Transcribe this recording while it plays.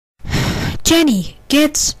Jenny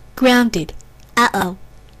gets grounded. Uh-oh.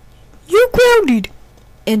 You're grounded.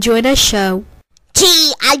 Enjoy the show.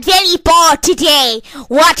 Gee, I'm very bored today.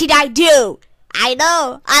 What did I do? I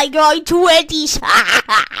know, I'm going to Wendy's.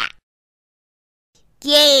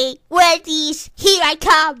 Yay, Wendy's, here I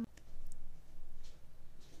come.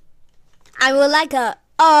 I would like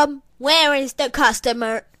where is the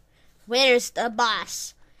customer? Where is the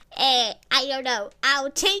boss? I don't know.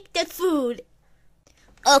 I'll take the food.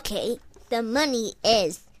 Okay, the money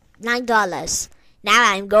is $9.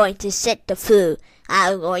 Now I'm going to set the food.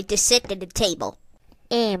 I'm going to sit at the table.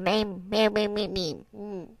 Chicken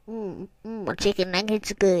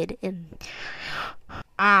nuggets good.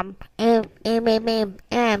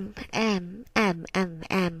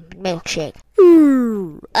 Milkshake.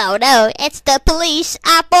 Oh no, it's the police,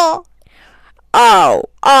 Apple. Oh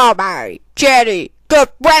my, Jenny, the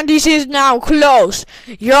Wendy's is now closed.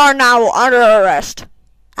 You're now under arrest.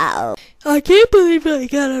 Uh-oh. I can't believe I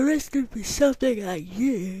got arrested for something I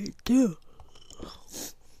didn't do.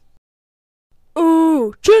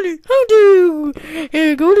 Oh, Jenny, how do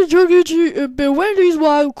you go to drug Wendy's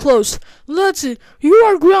while closed? Let's see. You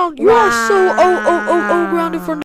are grounded. You are so grounded for